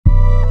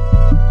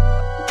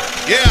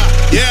Yeah.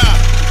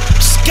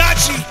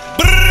 Scotchie.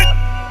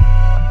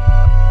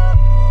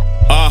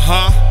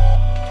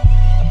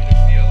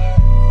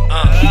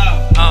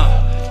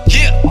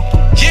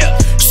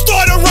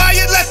 Start a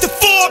riot, let the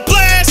floor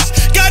blast.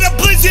 Got a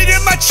blizzard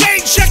in my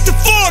chain, check the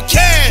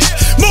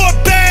forecast. More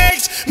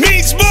bags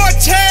means more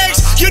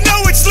tags. You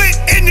know it's lit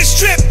in the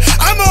strip,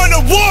 I'm on a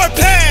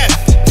warpath.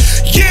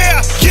 Yeah,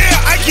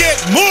 I get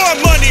more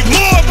money,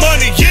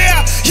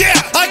 yeah,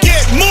 I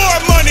get more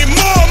money,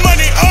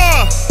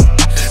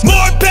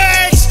 more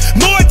bags,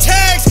 more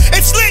tags,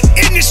 it's lit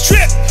in the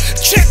strip,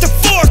 check the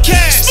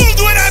forecast.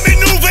 Smooth when I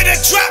maneuver the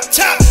drop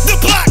top, the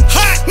block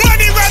hot,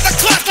 money round the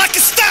clock like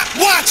a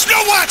stopwatch, no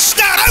watch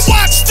stop. I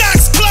watch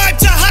stocks climb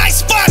to high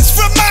spots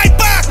from my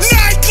box,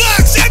 9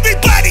 Glocks,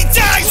 everybody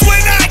dies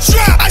when I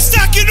drop. I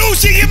stock an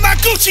Uzi in my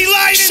Gucci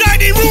lining,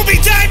 shiny ruby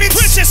diamond,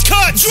 princess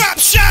cut,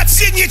 drop shots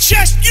in your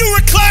chest, you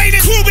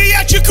reclining, groovy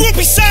at your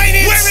groupie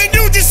signing, wearing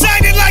new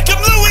designing like I'm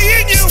Louis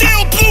in you,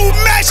 still blue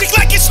magic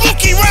like it's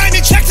Lukey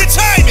rhyming, check the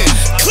timing,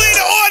 clear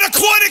the order,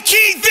 quarter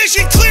key,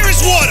 vision clear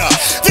as water,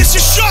 this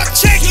is Shark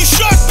Tank, you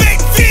shark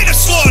bait, fear the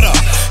slaughter,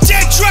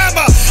 dead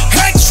drama,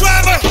 head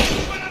trauma,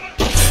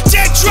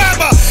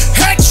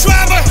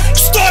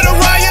 start a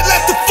riot,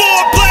 let the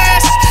floor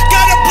blast,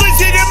 got a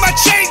blizzard in my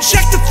chain,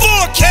 check the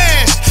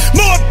forecast,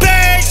 more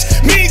bags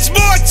means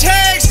more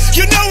tags,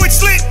 you know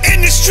it's lit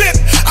in the strip,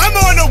 I'm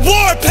on a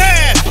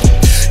warpath.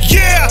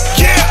 Yeah,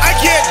 I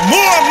get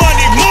more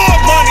money,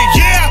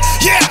 yeah,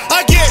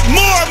 I get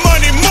more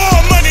money,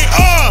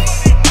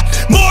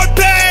 more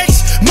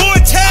bags, more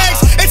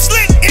tags, it's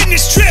lit in the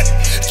strip,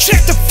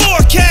 check the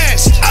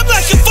forecast. I'm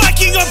like a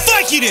Viking on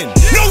Vicodin,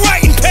 no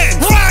writing pen,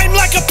 rhyme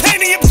like a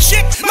Pentium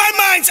chip, my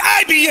mind's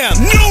IBM,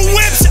 new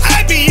whips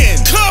I be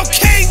in,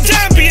 cocaine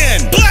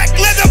Dambian, black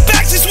leather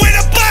backs is where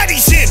the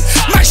body's in,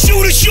 my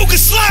shooter's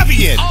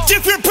Yugoslavian,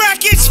 different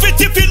brackets for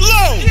different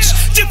loans,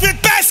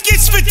 different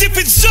baskets for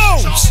different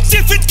zones,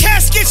 different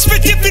caskets for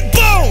different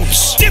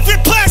bones,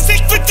 different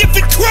plastic for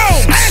different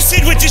chrome,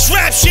 acid with this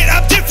rap shit,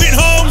 I'm different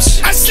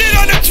homes, I sit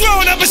on the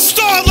throne, I'm a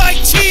star like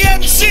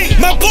TMZ,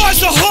 my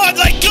bars are hard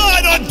like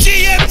God on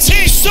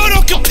DMT, so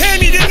don't compare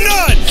me to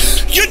none,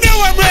 you know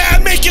I'm rare, I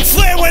make it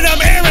flare when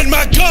I'm airing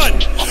my gun,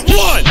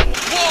 one.